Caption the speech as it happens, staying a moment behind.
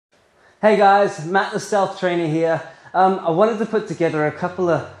Hey guys, Matt the Stealth Trainer here. I wanted to put together a couple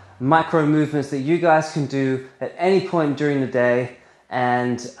of micro movements that you guys can do at any point during the day,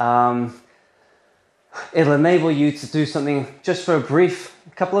 and it'll enable you to do something just for a brief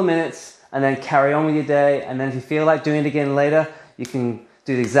couple of minutes and then carry on with your day. And then if you feel like doing it again later, you can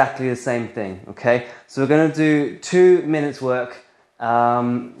do exactly the same thing, okay? So we're gonna do 2 minutes work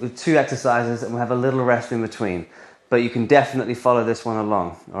with 2 exercises, and we'll have a little rest in between. But you can definitely follow this one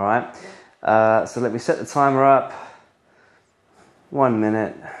along, all right? So let me set the timer up. 1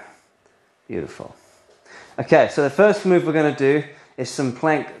 minute. Beautiful. Okay, so the first move we're going to do is some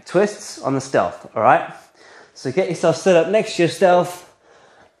plank twists on the Stealth, all right? So get yourself set up next to your Stealth.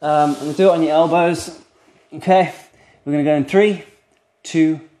 And we'll do it on your elbows, okay? We're going to go in 3,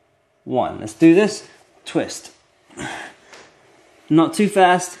 2, 1. Let's do this. Twist. Not too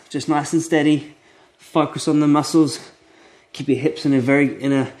fast, just nice and steady. Focus on the muscles. Keep your hips in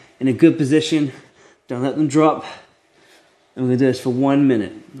a good position. Don't let them drop. And we're gonna do this for 1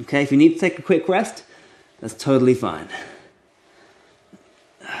 minute. Okay, if you need to take a quick rest, that's totally fine.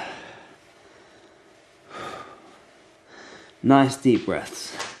 Nice deep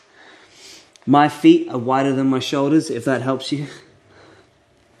breaths. My feet are wider than my shoulders, if that helps you.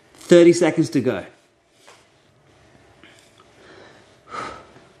 30 seconds to go.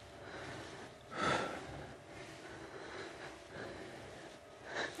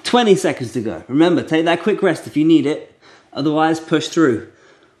 20 seconds to go. Remember, take that quick rest if you need it. Otherwise, push through.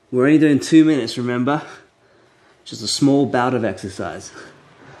 We're only doing 2 minutes, remember? Just a small bout of exercise.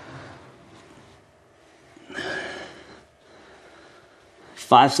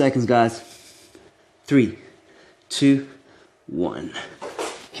 Five seconds, guys. 3, 2, 1.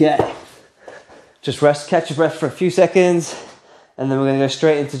 Okay. Just rest, catch your breath for a few seconds, and then we're gonna go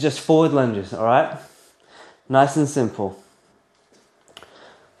straight into just forward lunges, all right? Nice and simple.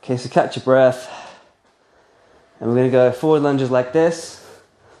 Okay, so catch your breath, and we're going to go forward lunges like this,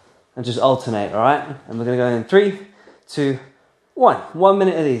 and just alternate, all right? And we're going to go in 3, 2, 1. 1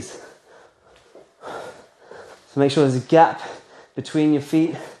 minute of these. So make sure there's a gap between your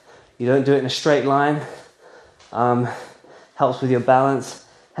feet. You don't do it in a straight line. Helps with your balance.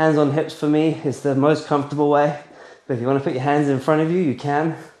 Hands on hips for me is the most comfortable way, but if you want to put your hands in front of you, you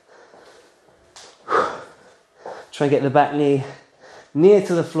can. Try and get the back knee near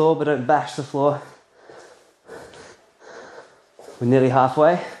to the floor, but don't bash the floor. We're nearly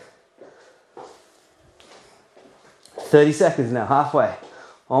halfway. 30 seconds now, halfway.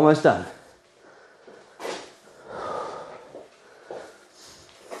 Almost done.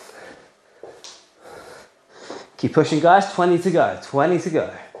 Keep pushing, guys. 20 to go. 20 to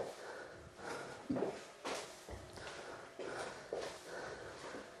go.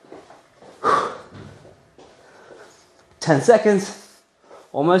 Ten seconds.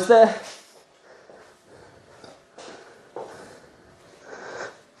 Almost there.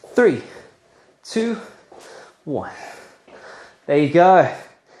 3, 2, 1. There you go.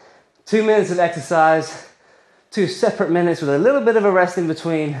 2 minutes of exercise, 2 separate minutes with a little bit of a rest in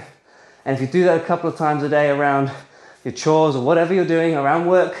between. And if you do that a couple of times a day around your chores or whatever you're doing around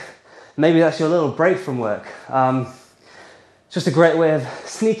work, maybe that's your little break from work. Just a great way of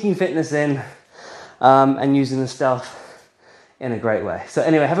sneaking fitness in and using the Stealth in a great way. So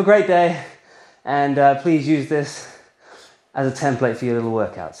anyway, have a great day, and please use this as a template for your little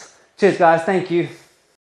workouts. Cheers guys, thank you.